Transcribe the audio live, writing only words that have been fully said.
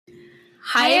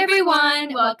Hi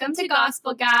everyone, welcome to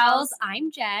Gospel Gals.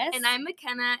 I'm Jess. And I'm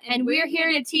McKenna, and we're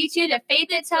here to teach you to faith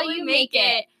it till you make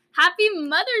it. Happy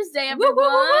Mother's Day, everyone! Woo, woo,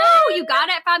 woo, woo. You got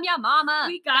it from your mama.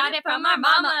 We got it from our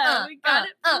mama. We got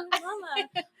it from our mama.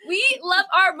 We love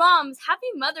our moms. Happy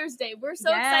Mother's Day. We're so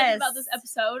excited about this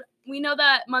episode. We know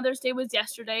that Mother's Day was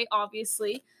yesterday,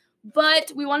 obviously,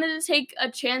 but we wanted to take a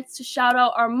chance to shout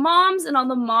out our moms and all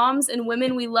the moms and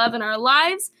women we love in our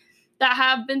lives that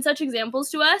have been such examples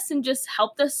to us and just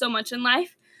helped us so much in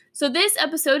life. So this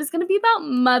episode is going to be about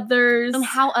mothers. And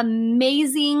how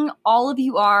amazing all of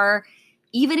you are.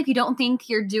 Even if you don't think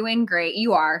you're doing great,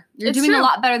 you are. You're doing a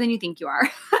lot better than you think you are.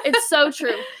 It's so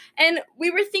true. And we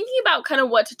were thinking about kind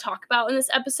of what to talk about in this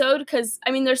episode because,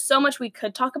 I mean, there's so much we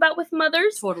could talk about with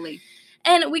mothers. Totally.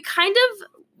 And we kind of,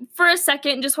 for a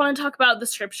second, just want to talk about the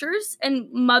scriptures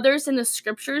and mothers in the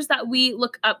scriptures that we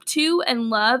look up to and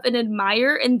love and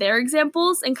admire in their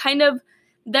examples and kind of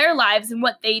their lives and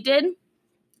what they did.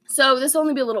 So this will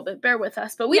only be a little bit, bear with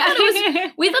us, but we thought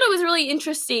it was really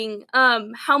interesting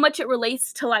how much it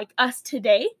relates to like us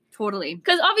today. Totally.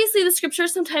 Because obviously the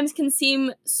scriptures sometimes can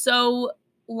seem so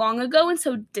long ago and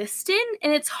so distant,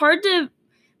 and it's hard to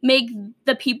make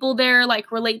the people there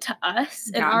like relate to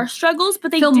us and our struggles,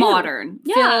 but they feel do. Modern.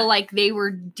 Feel like they were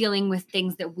dealing with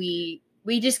things that we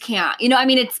just can't. You know, I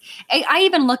mean, I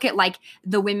even look at like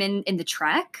the women in the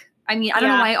Trek. I mean, I don't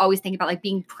know why I always think about like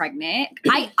being pregnant.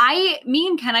 Me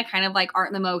and Kenna kind of like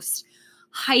aren't the most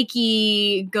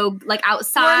hikey, go like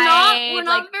outside. We're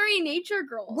not very nature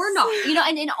girls. We're not, you know,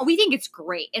 and we think it's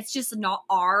great. It's just not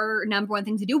our number one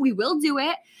thing to do. We will do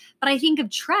it. But I think of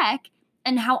Trek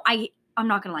and how I'm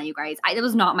not going to lie, you guys. It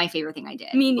was not my favorite thing I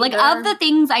did. Me neither. Like, of the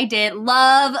things I did,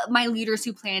 love my leaders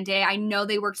who planned it. I know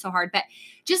they worked so hard, but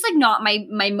just like not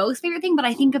my most favorite thing. But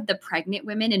I think of the pregnant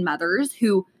women and mothers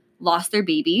who lost their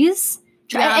babies.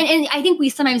 Yeah. And I think we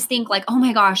sometimes think like, oh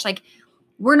my gosh, like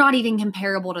we're not even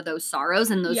comparable to those sorrows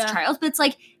and those trials. But it's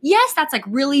like, yes, that's like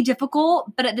really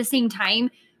difficult. But at the same time,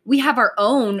 we have our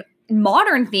own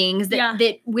modern things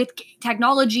that with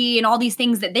technology and all these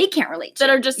things that they can't relate to. That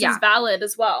are just as valid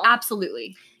as well.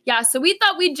 Absolutely. Yeah, so we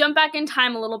thought we'd jump back in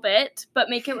time a little bit, but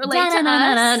make it relate to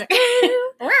us.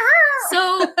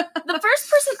 So the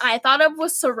first person I thought of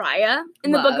was Sariah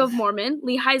in the Book of Mormon,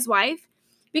 Lehi's wife,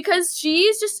 because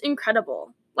she's just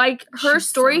incredible. Like, her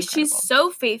story, she's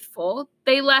so faithful.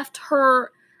 They left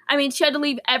her, I mean, she had to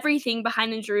leave everything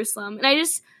behind in Jerusalem. And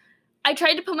I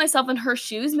tried to put myself in her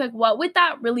shoes and be like, what would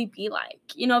that really be like?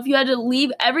 You know, if you had to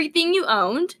leave everything you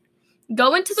owned,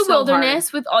 go into the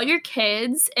wilderness with all your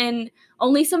kids and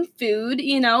only some food,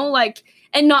 you know, like,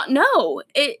 and not know.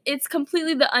 It's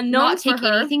completely the unknown not take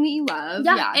anything that you love.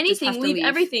 Yeah, anything, leave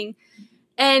everything.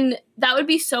 And that would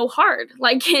be so hard,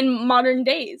 like in modern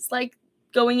days, like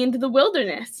going into the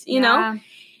wilderness, you know?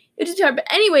 It's just hard. But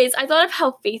anyways, I thought of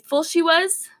how faithful she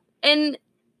was. And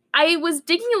I was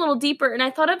digging a little deeper and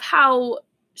I thought of how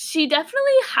she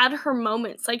definitely had her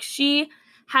moments. Like she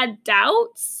had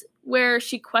doubts where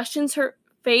she questions her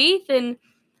faith and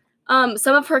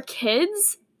some of her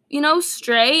kids, you know,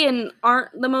 stray and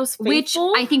aren't the most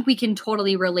faithful. Which I think we can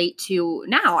totally relate to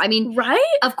now. I mean,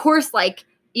 of course, like,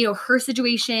 you know, her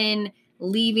situation,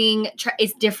 leaving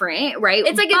is different, right?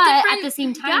 It's like but at the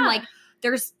same time, like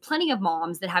there's plenty of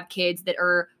moms that have kids that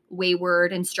are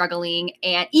wayward and struggling.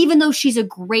 And even though she's a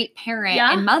great parent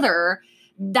and mother,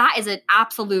 that is an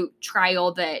absolute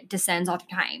trial that descends all the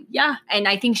time. Yeah. And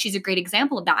I think she's a great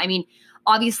example of that. I mean,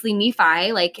 obviously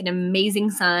Nephi, like an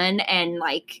amazing son and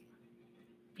like,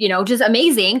 you know, just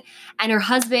amazing. And her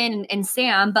husband and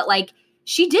Sam, but like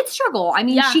she did struggle. I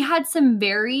mean, she had some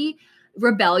very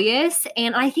rebellious,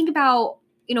 and I think about,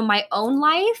 you know, my own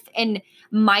life and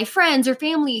my friends or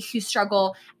family who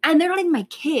struggle and they're not even my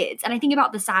kids. And I think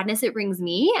about the sadness it brings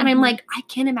me. And I'm like, I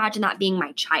can't imagine that being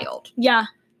my child. Yeah.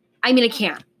 I mean, I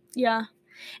can't. Yeah.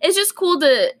 It's just cool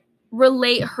to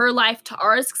relate her life to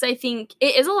ours because I think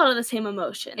it is a lot of the same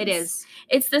emotions. It is.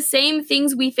 It's the same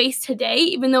things we face today,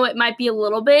 even though it might be a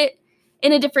little bit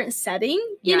in a different setting,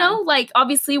 you know? Like,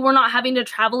 obviously, we're not having to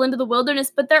travel into the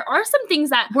wilderness, but there are some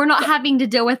things that... We're not having to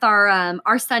deal with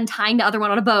our son tying the other one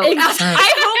on a boat. Exactly.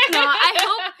 I hope not.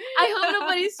 I hope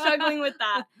nobody's struggling with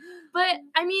that. But,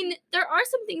 I mean, there are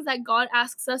some things that God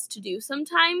asks us to do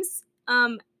sometimes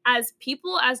as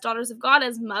people, as daughters of God,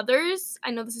 as mothers. I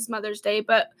know this is Mother's Day,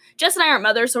 but Jess and I aren't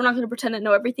mothers, so we're not going to pretend to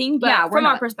know everything, but from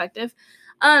our perspective.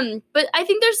 But I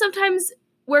think there's sometimes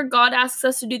where God asks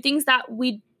us to do things that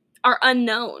we are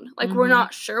unknown. Like, we're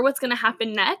not sure what's going to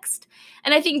happen next.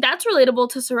 And I think that's relatable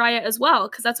to Soraya as well,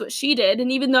 because that's what she did.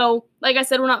 And even though, like I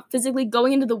said, we're not physically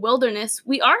going into the wilderness,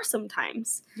 we are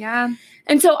sometimes. Yeah.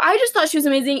 And so I just thought she was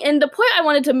amazing. And the point I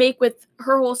wanted to make with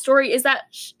her whole story is that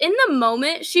in the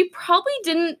moment, she probably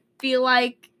didn't feel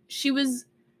like she was,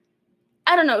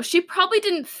 I don't know, she probably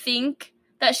didn't think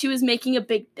that she was making a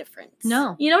big difference.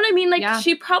 No. You know what I mean? Like,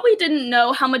 she probably didn't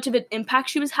know how much of an impact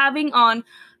she was having on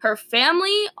her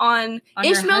family, on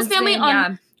Ishmael's family,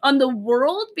 on the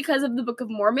world because of the Book of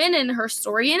Mormon and her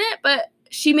story in it. But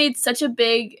she made such a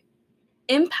big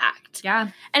impact. Yeah.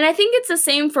 And I think it's the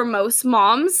same for most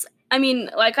moms. I mean,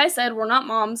 like I said, we're not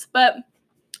moms, but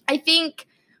I think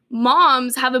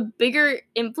moms have a bigger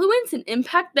influence and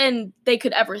impact than they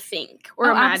could ever think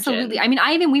or imagine. Absolutely. I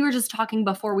mean, we were just talking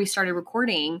before we started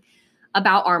recording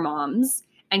about our moms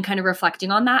and kind of reflecting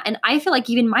on that. And I feel like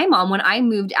even my mom, when I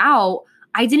moved out,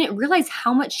 I didn't realize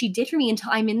how much she did for me until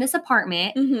I'm in this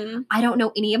apartment. I don't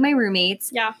know any of my roommates.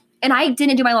 Yeah. And I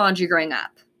didn't do my laundry growing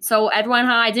up. So everyone,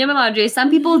 I did my laundry. Some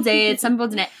people did, some people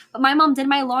didn't. But my mom did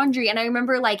my laundry. And I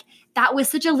remember, like, that was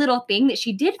such a little thing that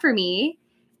she did for me.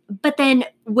 But then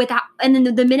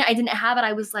the minute I didn't have it,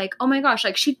 I was like, oh my gosh,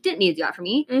 like, she didn't need to do that for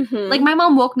me. Like, my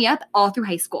mom woke me up all through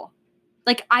high school.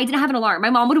 Like, I didn't have an alarm. My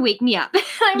mom would wake me up.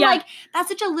 I'm like, that's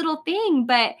such a little thing.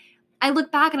 But I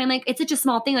look back and I'm like, it's such a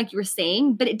small thing, like you were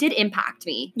saying, but it did impact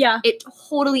me. Yeah. It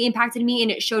totally impacted me, and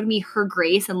it showed me her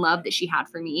grace and love that she had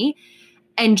for me,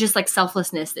 and just like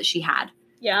selflessness that she had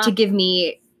to give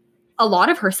me a lot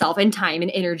of herself and time and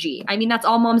energy. I mean, that's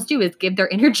all moms do, is give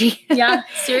their energy. Yeah,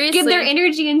 seriously. Give their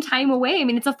energy and time away. I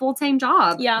mean, it's a full-time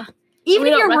job. Yeah. Even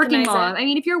if you're a working mom. I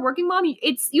mean, if you're a working mom, you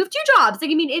have two jobs. Like,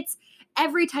 I mean, it's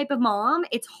every type of mom.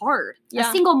 It's hard. Yeah.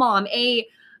 A single mom, it's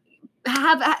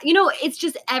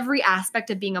just every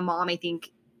aspect of being a mom, I think,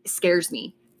 scares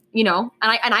me, and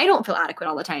I don't feel adequate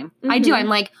all the time. I do. I'm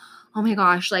like, oh my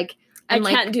gosh, like, I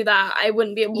can't do that. I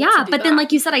wouldn't be able to do that. Yeah, but then,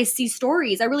 like you said, I see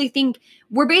stories. I really think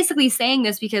we're basically saying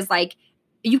this because, like,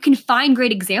 you can find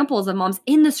great examples of moms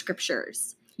in the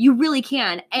scriptures. You really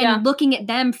can. And looking at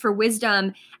them for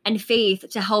wisdom and faith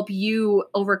to help you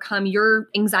overcome your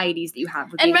anxieties that you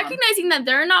have. And recognizing that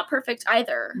they're not perfect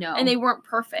either. No. And they weren't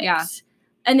perfect. Yeah.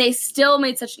 And they still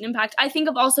made such an impact. I think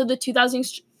of also the 2000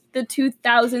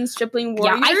 stripling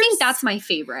warriors. Yeah, I think that's my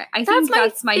favorite.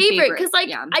 That's my favorite. Because,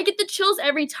 like, I get the chills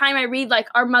every time I read, like,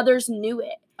 our mothers knew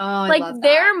it. Oh, like, I love that.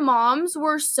 Their moms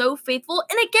were so faithful.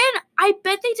 And again, I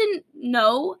bet they didn't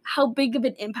know how big of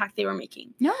an impact they were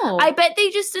making. No. I bet they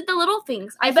just did the little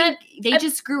things. I bet they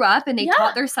just grew up and they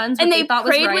taught their sons what they thought was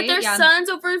right. And they prayed with their sons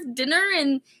over dinner,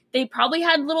 and they probably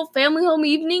had little family home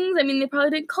evenings. I mean, they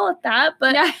probably didn't call it that,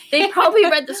 but they probably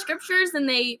read the scriptures, and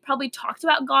they probably talked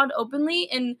about God openly,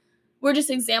 and were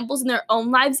just examples in their own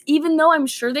lives, even though I'm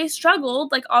sure they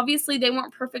struggled. Like, obviously they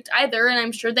weren't perfect either, and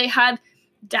I'm sure they had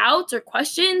doubts or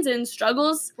questions and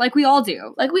struggles. Like we all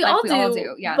do. Like we all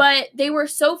do, yeah. But they were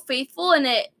so faithful, and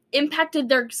it impacted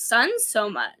their sons so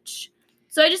much.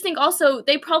 So I just think also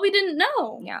they probably didn't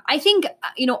know. Yeah. I think,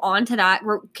 on to that,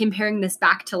 we're comparing this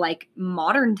back to, like,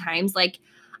 modern times. Like,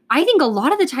 I think a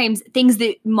lot of the times things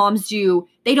that moms do,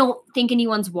 they don't think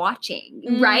anyone's watching,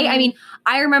 right? I mean,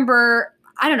 I remember,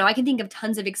 I don't know, I can think of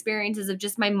tons of experiences of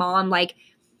just my mom, like,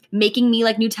 making me,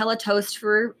 like, Nutella toast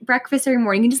for breakfast every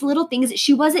morning, and just little things that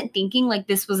she wasn't thinking, like,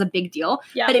 this was a big deal,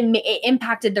 but it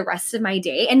impacted the rest of my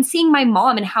day. And seeing my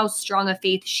mom and how strong a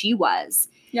faith she was,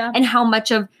 and how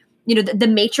much of, the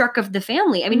matriarch of the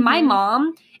family. I mean, my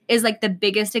mom is, like, the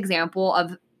biggest example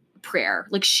of prayer.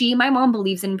 Like, my mom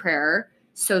believes in prayer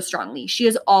so strongly. She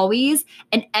is always,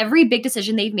 and every big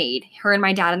decision they've made, her and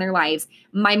my dad in their lives,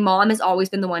 my mom has always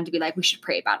been the one to be like, we should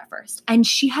pray about it first. And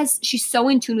she's so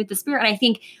in tune with the Spirit. And I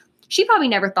think she probably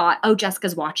never thought, oh,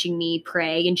 Jessica's watching me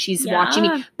pray and she's watching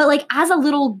me. But, like, as a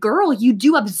little girl, you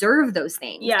do observe those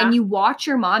things. Yeah. And you watch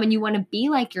your mom and you want to be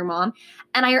like your mom.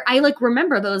 And I like,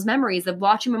 remember those memories of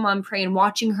watching my mom pray and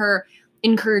watching her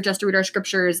encourage us to read our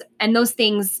scriptures. And those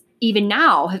things, even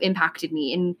now, have impacted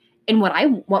me in what I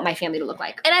want my family to look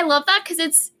like. And I love that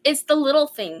because it's the little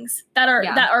things that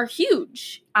are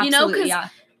huge. Absolutely, because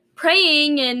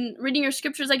praying and reading your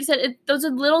scriptures, like you said, those are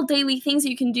little daily things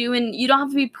that you can do, and you don't have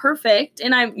to be perfect.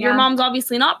 And your mom's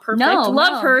obviously not perfect.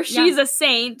 Love her. She's a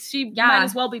saint. She might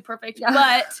as well be perfect,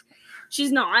 but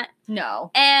she's not.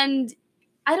 No. And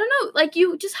I don't know, like,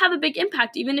 you just have a big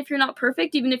impact, even if you're not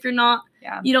perfect, even if you're not,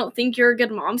 you don't think you're a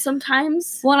good mom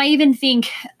sometimes. Well, and I even think,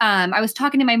 I was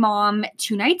talking to my mom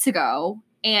 2 nights ago,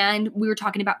 and we were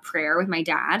talking about prayer with my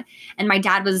dad, and my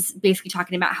dad was basically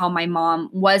talking about how my mom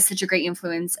was such a great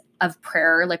influence of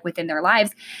prayer, like within their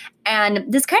lives.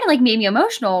 And this kind of like made me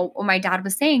emotional what my dad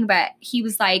was saying, but he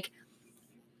was like,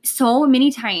 so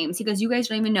many times, he goes, you guys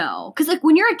don't even know. Because like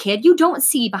when you're a kid, you don't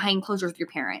see behind closed doors with your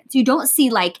parents. You don't see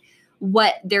like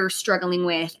what they're struggling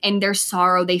with and their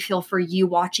sorrow they feel for you,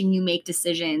 watching you make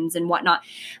decisions and whatnot.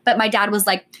 But my dad was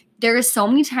like, there is so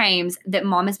many times that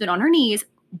mom has been on her knees,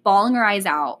 bawling her eyes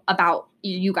out about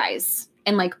you guys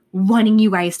and like wanting you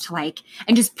guys to like,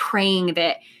 and just praying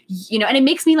that, you know, and it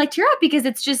makes me like tear up because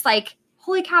it's just like,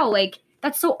 holy cow, like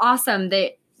that's so awesome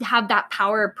that have that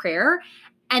power of prayer.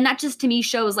 And that just to me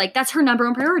shows like that's her number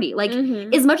one priority. Like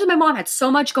as much as my mom had so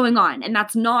much going on, and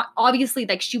that's not obviously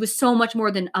like she was so much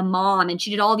more than a mom and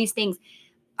she did all these things,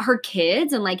 her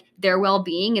kids and like their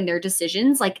well-being and their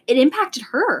decisions, like it impacted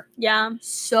her. Yeah.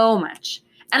 So much.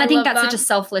 And I think that's such a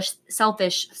selfless.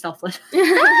 Selfless.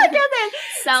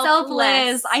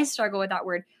 I struggle with that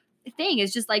word. The thing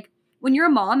is just like when you're a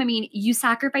mom, I mean, you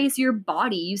sacrifice your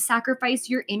body, you sacrifice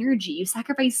your energy, you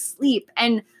sacrifice sleep.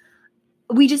 And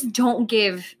we just don't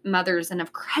give mothers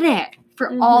enough credit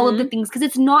for all of the things. Because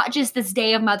it's not just this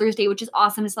day of Mother's Day, which is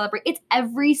awesome to celebrate. It's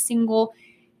every single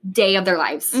day of their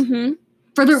lives. True.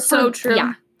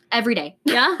 Yeah. Every day.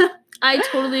 Yeah. I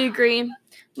totally agree.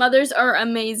 Mothers are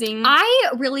amazing.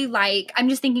 I'm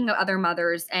just thinking of other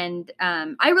mothers, and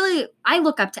I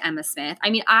look up to Emma Smith. I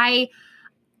mean, I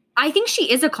think she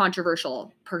is a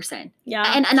controversial person. Yeah.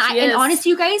 And honestly,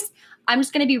 you guys, I'm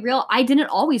just going to be real. I didn't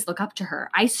always look up to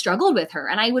her. I struggled with her,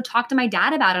 and I would talk to my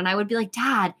dad about it, and I would be like,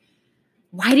 Dad,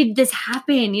 why did this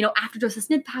happen? You know, after Joseph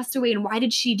Smith passed away, and why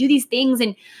did she do these things?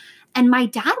 And my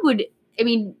dad would, I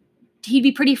mean, he'd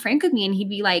be pretty frank with me, and he'd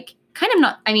be like, kind of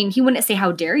not, I mean, he wouldn't say,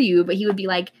 how dare you, but he would be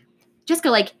like, Jessica,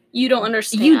 like, you don't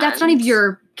understand. That's not even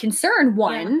your concern,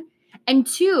 one. Yeah. And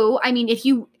two, I mean, if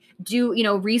you do, you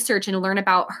know, research and learn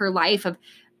about her life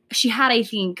she had, I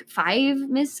think, 5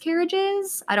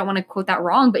 miscarriages. I don't want to quote that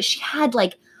wrong, but she had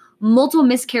like multiple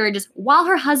miscarriages while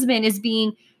her husband is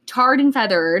being tarred and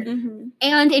feathered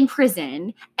and in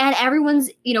prison, and everyone's,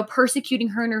 you know, persecuting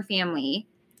her and her family.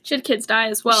 She had kids die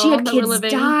as well. She had kids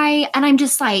die. And I'm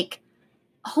just like,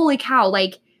 holy cow,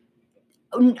 like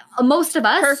most of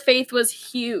us. Her faith was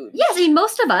huge. Yes, I mean,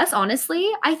 most of us, honestly,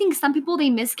 I think some people, they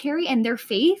miscarry and their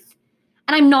faith,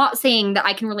 and I'm not saying that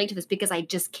I can relate to this because I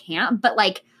just can't, but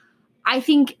like, I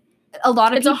think a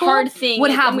lot of people a hard thing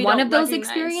would have one of those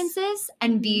experiences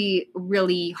and be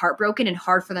really heartbroken and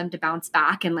hard for them to bounce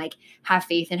back and like have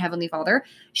faith in Heavenly Father.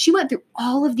 She went through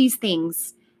all of these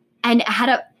things and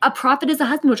had a prophet as a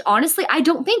husband, which honestly, I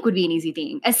don't think would be an easy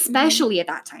thing, especially at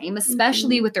that time,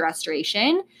 especially with the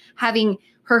Restoration, having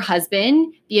her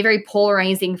husband be a very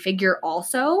polarizing figure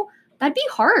also. That'd be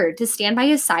hard to stand by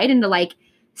his side and to like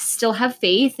still have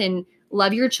faith and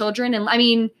love your children. And I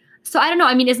mean, so I don't know.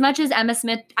 I mean, as much as Emma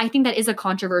Smith, I think that is a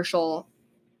controversial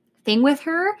thing with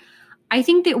her. I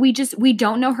think that we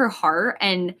don't know her heart.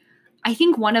 And I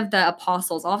think one of the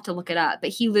apostles, I'll have to look it up, but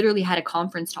he literally had a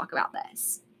conference talk about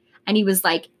this. And he was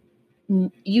like,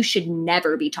 you should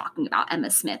never be talking about Emma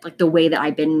Smith like the way that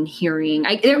I've been hearing.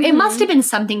 It must have been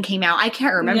something came out. I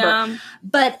can't remember. Yeah.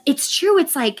 But it's true.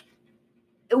 It's like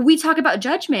we talk about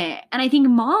judgment. And I think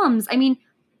moms, I mean,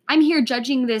 I'm here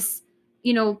judging this,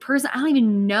 you know, person I don't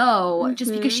even know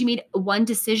just because she made one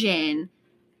decision.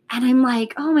 And I'm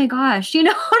like, oh my gosh, you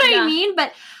know what I mean?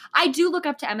 But I do look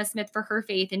up to Emma Smith for her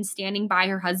faith and standing by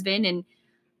her husband and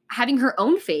having her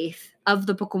own faith of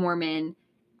the Book of Mormon.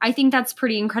 I think that's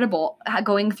pretty incredible,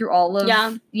 going through all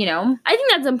of, you know. I think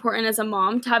that's important as a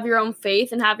mom to have your own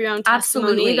faith and have your own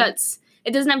testimony. Absolutely.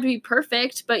 It doesn't have to be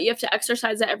perfect, but you have to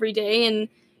exercise it every day, and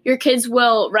your kids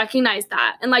will recognize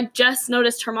that. And like Jess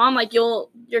noticed her mom, like your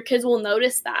kids will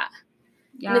notice that.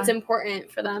 Yeah. And it's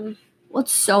important for them. Well,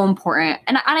 it's so important.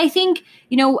 And I think,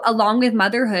 you know, along with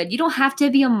motherhood, you don't have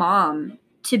to be a mom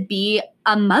to be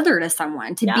a mother to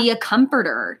someone, to be a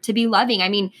comforter, to be loving. I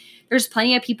mean, there's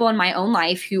plenty of people in my own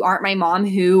life who aren't my mom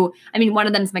one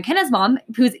of them is McKenna's mom,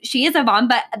 she is a mom,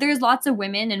 but there's lots of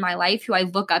women in my life who I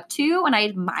look up to and I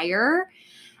admire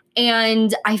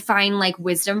and I find like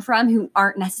wisdom from who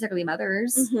aren't necessarily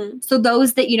mothers. So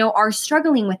those that, you know, are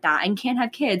struggling with that and can't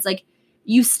have kids, like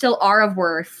you still are of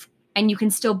worth and you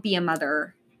can still be a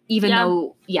mother, even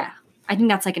though, I think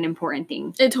that's like an important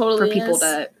thing. It totally for people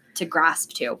to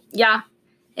grasp too. Yeah.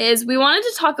 We wanted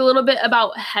to talk a little bit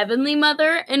about Heavenly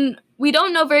Mother, and we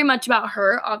don't know very much about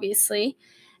her, obviously,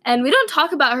 and we don't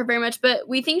talk about her very much, but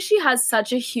we think she has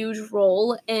such a huge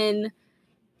role in,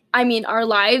 our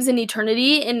lives and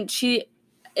eternity, and she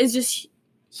is just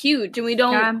huge, and we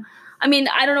don't,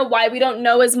 I don't know why we don't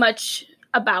know as much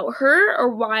about her or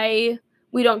why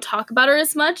we don't talk about her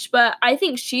as much, but I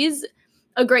think she's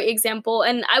a great example.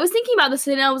 And I was thinking about this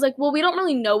and I was like, well, we don't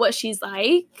really know what she's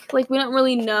like. Like, we don't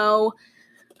really know,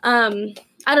 I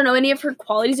don't know any of her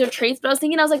qualities or traits, but I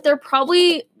was like, they're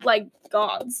probably like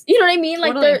gods. You know what I mean?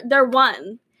 Like, totally. They're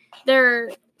one.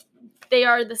 They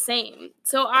are the same.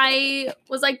 So I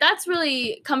was like, that's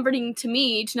really comforting to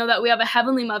me to know that we have a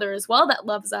Heavenly Mother as well that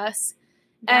loves us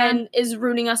and is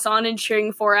rooting us on and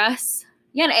cheering for us.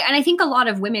 Yeah, and I think a lot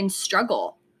of women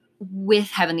struggle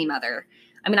with Heavenly Mother.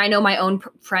 I mean, I know my own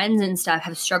friends and stuff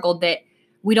have struggled that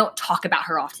we don't talk about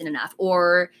her often enough,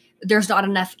 or there's not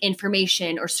enough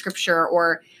information or scripture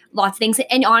or lots of things.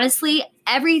 And honestly,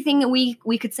 everything that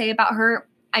we could say about her,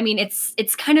 I mean, it's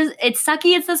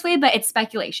sucky it's this way, but it's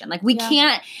speculation. Like, we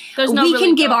can't, we really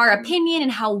can give our opinion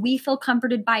and how we feel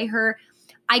comforted by her.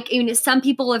 I mean, some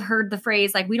people have heard the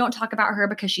phrase, like, we don't talk about her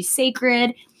because she's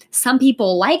sacred. Some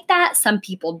people like that. Some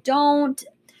people don't.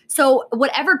 So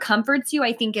whatever comforts you,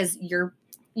 I think, is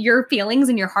your feelings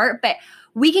in your heart. But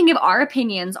we can give our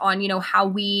opinions on, you know, how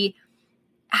we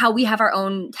have our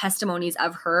own testimonies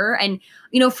of her. And,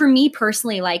 you know, for me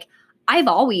personally, like, I've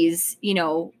always, you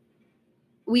know,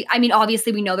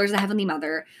 obviously we know there's a Heavenly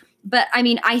Mother, but I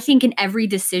mean, I think in every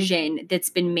decision that's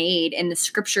been made in the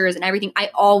scriptures and everything, I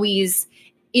always,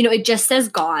 you know, it just says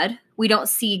God. We don't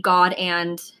see God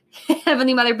and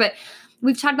Heavenly Mother, but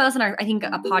we've talked about this in I think a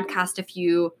podcast a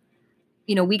few,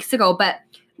 you know, weeks ago. But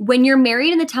when you're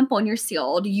married in the temple and you're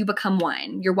sealed, you become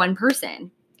one. You're one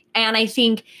person. And I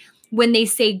think when they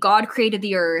say God created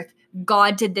the earth,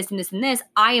 God did this and this and this,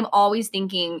 I am always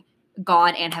thinking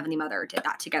God and Heavenly Mother did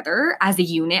that together as a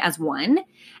unit, as one.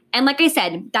 And like I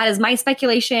said, that is my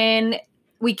speculation.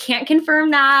 We can't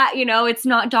confirm that, you know, it's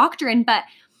not doctrine, but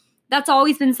that's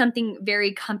always been something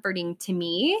very comforting to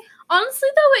me. Honestly,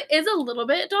 though, it is a little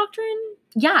bit doctrine.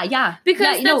 Yeah.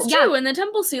 Because that's true. In the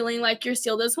temple sealing, like, you're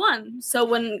sealed as one. So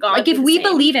when God, like, if we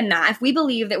believe in that, if we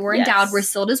believe that we're endowed, we're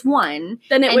sealed as one,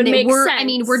 then it would make sense. I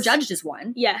mean, we're judged as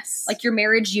one. Yes. Like, your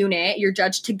marriage unit, you're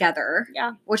judged together.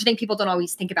 Yeah. Which I think people don't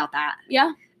always think about that.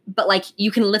 Yeah. But, like,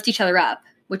 you can lift each other up,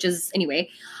 which is, anyway.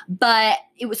 But,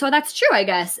 so that's true, I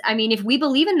guess. I mean, if we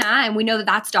believe in that and we know that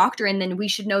that's doctrine, then we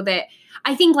should know that,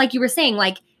 I think, like you were saying,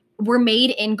 like, we're made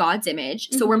in God's image.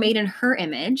 Mm-hmm. So we're made in her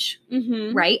image,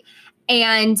 right?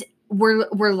 And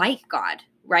we're like God,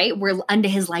 right? We're unto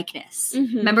his likeness.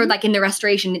 Mm-hmm. Remember, like, in the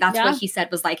restoration, that's what he said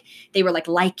was, like, they were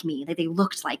like me, like, they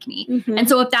looked like me. Mm-hmm. And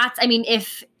so if that's, I mean,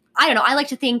 if, I don't know, I like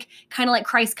to think kind of like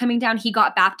Christ coming down, he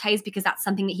got baptized because that's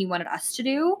something that he wanted us to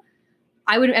do.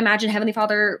 I would imagine Heavenly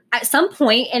Father at some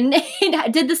point and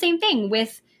did the same thing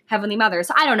with Heavenly Mother.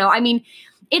 So I don't know. I mean,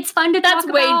 it's fun to talk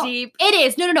about. That's way deep. It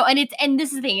is. No. And this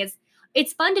is the thing,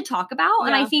 it's fun to talk about. Yeah.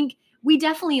 And I think we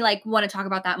definitely, like, want to talk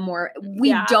about that more.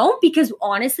 We don't, because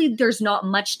honestly, there's not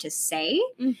much to say.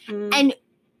 Mm-hmm. And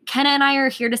Kenna and I are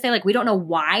here to say, like, we don't know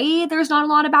why there's not a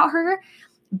lot about her,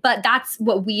 but that's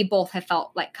what we both have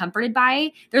felt, like, comforted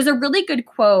by. There's a really good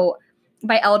quote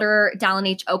by Elder Dallin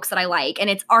H. Oaks that I like, and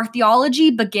it's, our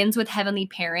theology begins with heavenly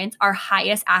parents. Our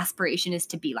highest aspiration is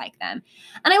to be like them.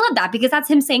 And I love that, because that's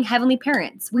him saying heavenly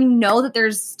parents. We know that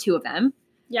there's two of them.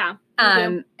 Yeah.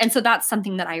 And so that's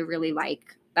something that I really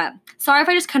like. But sorry if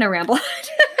I just kind of ramble.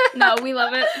 No, we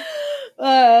love it.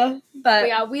 But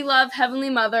yeah, we love Heavenly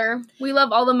Mother. We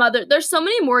love all the mother. There's so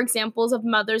many more examples of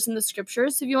mothers in the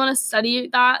scriptures. So if you want to study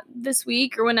that this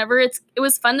week or whenever, it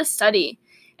was fun to study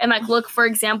and, like, look for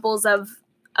examples of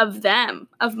them,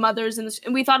 of mothers. And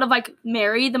we thought of, like,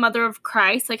 Mary, the mother of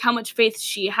Christ, like, how much faith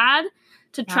she had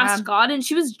to trust God, and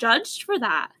she was judged for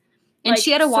that. And, like,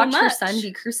 she had to watch her son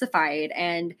be crucified,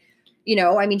 and, you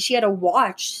know, I mean, she had to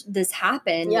watch this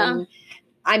happen. Yeah. And,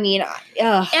 I mean,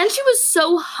 and she was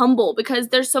so humble, because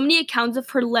there's so many accounts of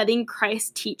her letting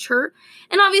Christ teach her.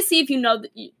 And obviously, if you know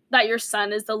that your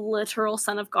son is the literal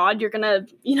son of God, you're going to,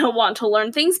 you know, want to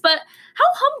learn things. But how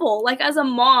humble, like, as a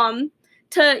mom,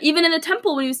 to, even in the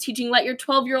temple when he was teaching, let your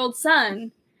 12-year-old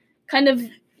son kind of,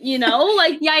 you know,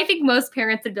 like. Yeah, I think most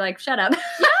parents would be like, shut up.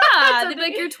 Yeah, they'd be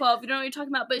like, you're 12, you don't know what you're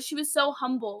talking about. But she was so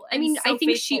humble. I mean, so I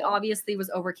think faithful. she obviously was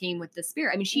overcame with the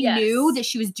Spirit. I mean, she knew that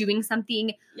she was doing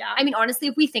something. Yeah. I mean, honestly,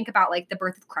 if we think about, like, the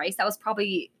birth of Christ, that was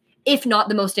probably, if not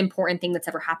the most important thing that's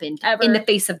ever happened in the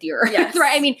face of the earth. Yes.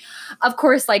 Right? I mean, of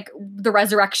course, like, the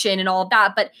resurrection and all of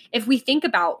that. But if we think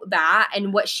about that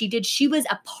and what she did, she was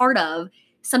a part of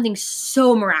something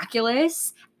so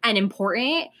miraculous and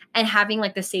important, and having,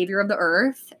 like, the Savior of the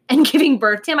earth and giving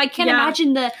birth to him. I can't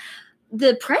imagine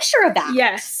the pressure of that.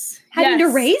 Yes. Having to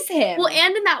raise him. Well,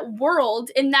 and in that world,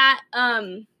 in that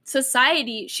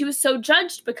society, she was so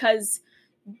judged because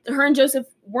her and Joseph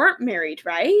weren't married,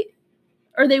 right?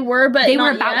 Or they were, but they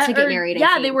were about to get married.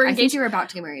 They were engaged. I think they were about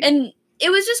to get married. And it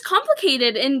was just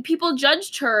complicated, and people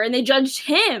judged her, and they judged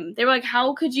him. They were like,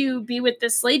 how could you be with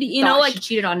this lady? You know, like, she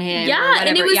cheated on him. Yeah,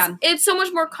 and it's so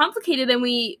much more complicated than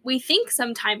we think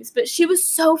sometimes. But she was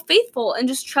so faithful and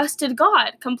just trusted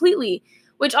God completely,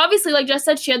 which obviously, like Jess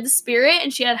said, she had the Spirit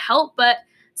and she had help, but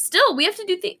still, we have to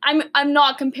do things. I'm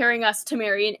not comparing us to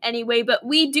Mary in any way, but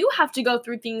we do have to go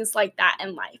through things like that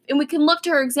in life. And we can look to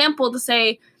her example to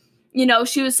say, you know,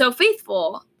 she was so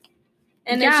faithful.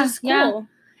 And it's just cool. Yeah.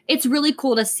 It's really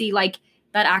cool to see, like,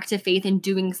 that act of faith in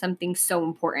doing something so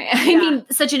important. I mean,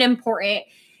 such an important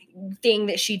thing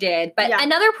that she did. But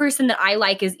another person that I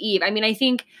like is Eve. I mean, I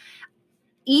think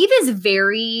Eve is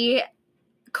very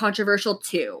controversial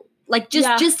too. Like, and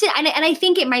I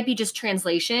think it might be just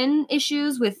translation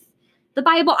issues with the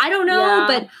Bible. I don't know,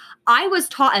 but I was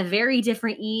taught a very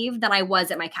different Eve than I was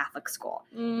at my Catholic school.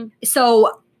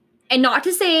 So, and not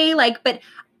to say, like, but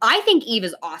I think Eve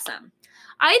is awesome.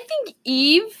 I think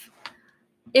Eve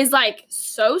is, like,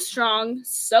 so strong,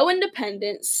 so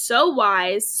independent, so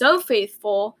wise, so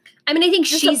faithful. I mean, I think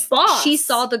she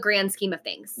saw the grand scheme of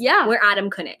things. Yeah. Where Adam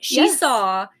couldn't. She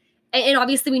saw, and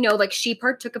obviously we know, like, she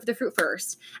partook of the fruit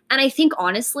first. And I think,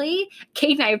 honestly,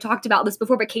 Kate and I have talked about this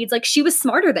before, but Kate's like, she was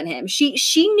smarter than him.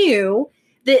 She knew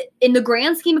that in the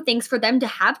grand scheme of things, for them to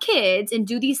have kids and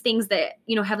do these things that,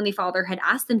 you know, Heavenly Father had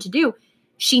asked them to do,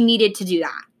 she needed to do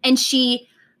that. And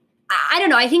I don't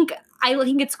know, I think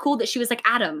it's cool that she was like,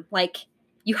 Adam, like,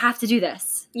 you have to do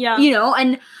this. Yeah. You know,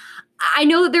 and I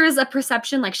know that there is a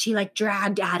perception, like, she, like,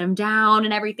 dragged Adam down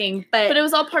and everything, but it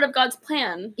was all part of God's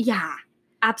plan. Yeah,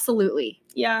 absolutely.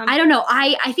 Yeah. I don't know.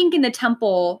 I think in the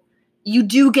temple, you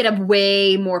do get a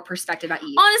way more perspective at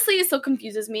Eve. Honestly, it still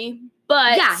confuses me.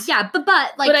 But but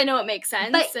like, but I know it makes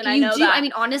sense, and I know that. I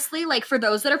mean, honestly, like, for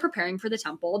those that are preparing for the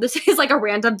temple, this is like a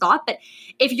random thought, but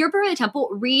if you're preparing for the temple,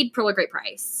 read Pearl of Great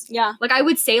Price. Yeah, like, I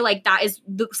would say, like, that is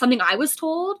something I was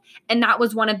told, and that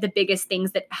was one of the biggest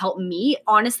things that helped me.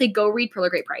 Honestly, go read Pearl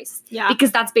of Great Price. Yeah,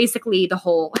 because that's basically the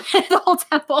whole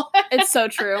temple. It's so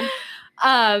true.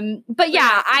 But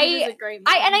yeah,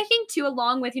 I think too,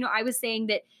 along with, you know, I was saying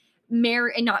that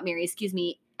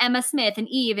Emma Smith and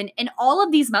Eve and all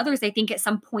of these mothers, I think at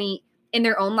some point in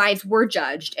their own lives were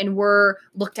judged and were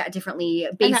looked at differently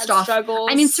based off struggles.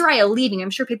 I mean, Soraya leaving,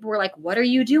 I'm sure people were like, what are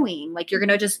you doing? Like, you're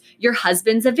going to your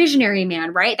husband's a visionary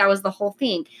man, right? That was the whole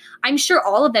thing. I'm sure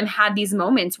all of them had these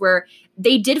moments where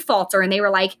they did falter and they were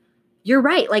like, you're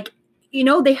right. Like, you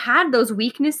know, they had those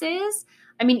weaknesses.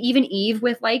 I mean, even Eve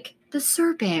with, like, the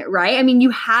serpent, right? I mean,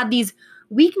 you had these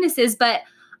weaknesses, but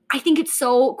I think it's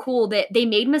so cool that they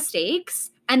made mistakes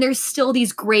and there's still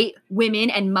these great women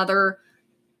and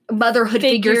motherhood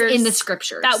figures in the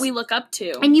scriptures that we look up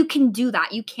to. And you can do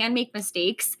that. You can make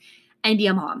mistakes and be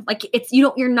a mom. Like,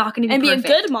 you're not going to be perfect.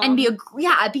 Be a good mom. And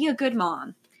be a good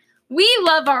mom. We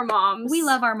love our moms. We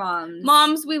love our moms.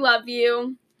 Moms, we love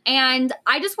you. And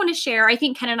I just want to share, I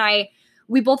think Ken and I,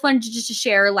 we both wanted to just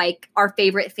share, like, our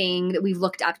favorite thing that we've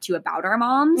looked up to about our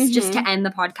moms, just to end the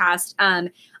podcast.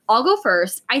 I'll go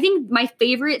first. I think my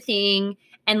favorite thing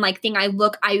and, like, thing I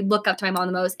look up to my mom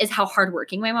the most is how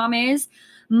hardworking my mom is.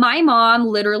 My mom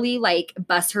literally, like,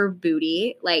 busts her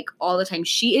booty, like, all the time.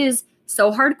 She is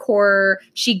so hardcore.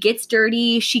 She gets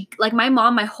dirty. She, like, my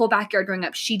mom, my whole backyard growing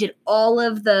up, she did all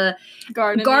of the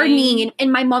gardening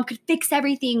and my mom could fix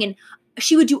everything. And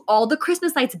she would do all the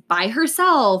Christmas lights by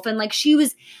herself. And, like,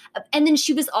 and then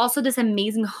she was also this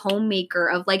amazing homemaker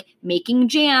of, like, making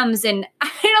jams. And I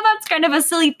know that's kind of a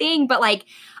silly thing, but, like,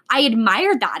 I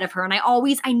admired that of her. And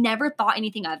I never thought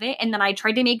anything of it. And then I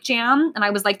tried to make jam and I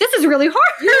was like, this is really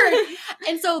hard.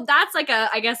 And so that's, like,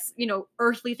 I guess, you know,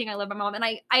 earthly thing I love my mom. And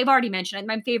I've already mentioned it.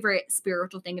 My favorite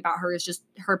spiritual thing about her is just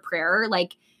her prayer.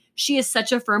 Like, she is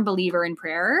such a firm believer in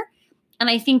prayer. And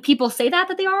I think people say that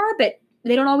they are, but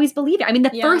they don't always believe it. I mean,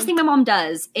 the first thing my mom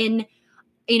does in,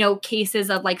 you know, cases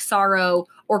of, like, sorrow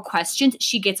or questions,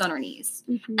 she gets on her knees.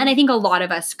 Mm-hmm. And I think a lot of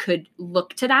us could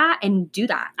look to that and do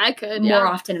that. I could more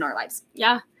often in our lives.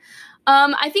 Yeah.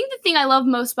 I think the thing I love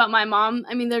most about my mom,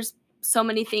 I mean, there's so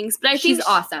many things, but I think she's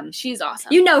awesome. She's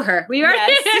awesome. You know her. We've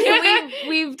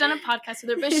done a podcast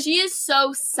with her, but she is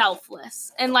so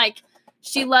selfless and, like,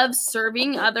 she loves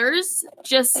serving others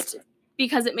just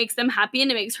because it makes them happy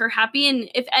and it makes her happy. And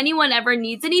if anyone ever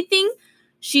needs anything,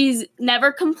 she's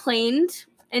never complained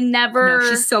and never... No,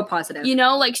 she's so positive. You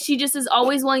know, like, she just is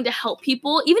always willing to help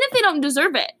people, even if they don't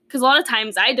deserve it. Because a lot of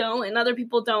times I don't and other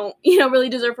people don't, you know, really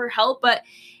deserve her help. But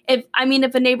if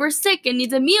a neighbor's sick and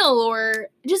needs a meal or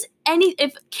just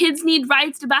if kids need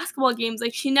rides to basketball games,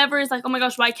 like, she never is like, oh my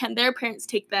gosh, why can't their parents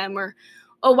take them? Or,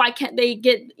 oh, why can't they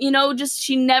get, you know, just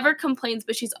she never complains,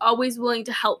 but she's always willing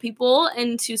to help people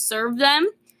and to serve them.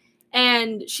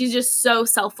 And she's just so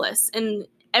selfless in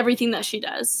everything that she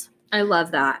does. I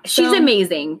love that. She's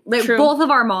amazing. Like, both of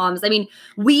our moms. I mean,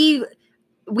 we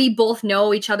both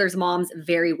know each other's moms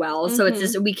very well. So it's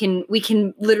just, we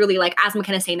can literally, like, as I'm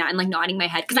kind of saying that and like nodding my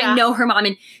head, because I know her mom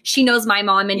and she knows my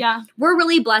mom. And we're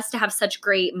really blessed to have such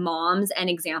great moms and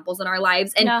examples in our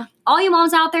lives. And all you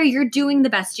moms out there, you're doing the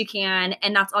best you can.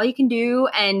 And that's all you can do.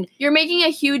 And you're making a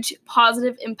huge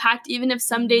positive impact, even if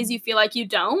some days you feel like you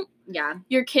don't. Yeah.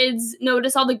 Your kids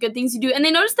notice all the good things you do. And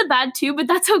they notice the bad too, but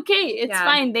that's okay. It's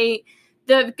fine.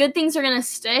 The good things are going to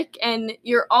stick, and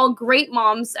you're all great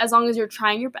moms as long as you're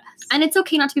trying your best. And it's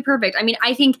okay not to be perfect. I mean,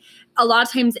 I think a lot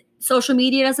of times social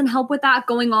media doesn't help with that,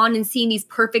 going on and seeing these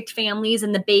perfect families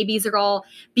and the babies are all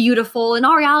beautiful. In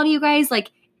all reality, you guys,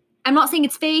 like, I'm not saying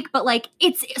it's fake, but like,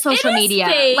 it's social media.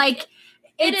 Fake. Like,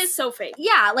 it is so fake.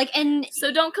 Yeah. Like, and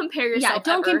so don't compare yourself. Yeah,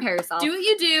 don't compare yourself. Do what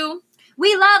you do.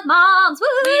 We love moms.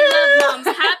 Woo-hoo! We love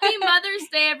moms. Happy Mother's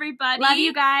Day, everybody. Love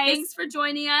you guys. Thanks for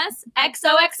joining us.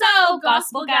 XOXO,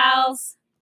 Gospel Gals.